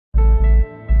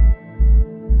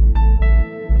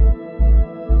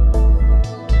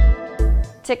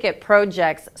ticket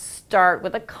projects start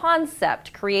with a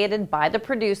concept created by the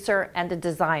producer and a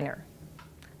designer.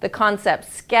 The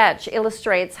concept sketch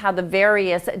illustrates how the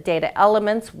various data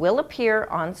elements will appear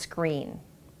on screen.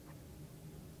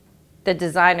 The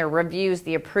designer reviews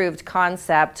the approved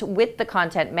concept with the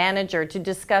content manager to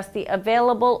discuss the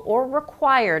available or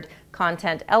required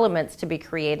content elements to be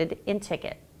created in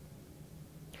Ticket.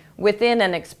 Within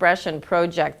an XPression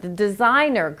project, the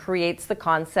designer creates the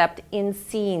concept in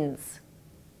scenes.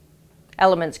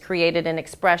 Elements created in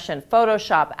XPression,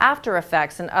 Photoshop, After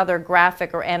Effects, and other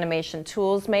graphic or animation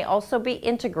tools may also be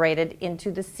integrated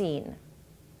into the scene.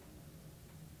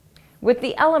 With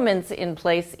the elements in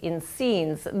place in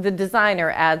scenes, the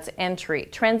designer adds entry,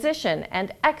 transition,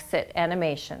 and exit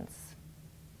animations.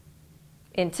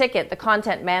 In Ticket, the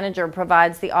content manager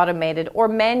provides the automated or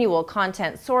manual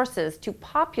content sources to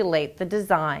populate the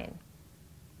design.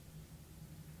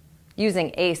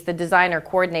 Using ACE, the designer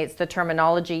coordinates the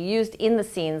terminology used in the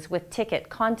scenes with Ticket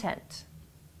content.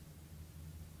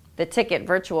 The Ticket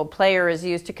virtual player is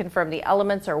used to confirm the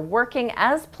elements are working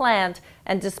as planned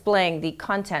and displaying the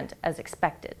content as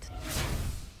expected.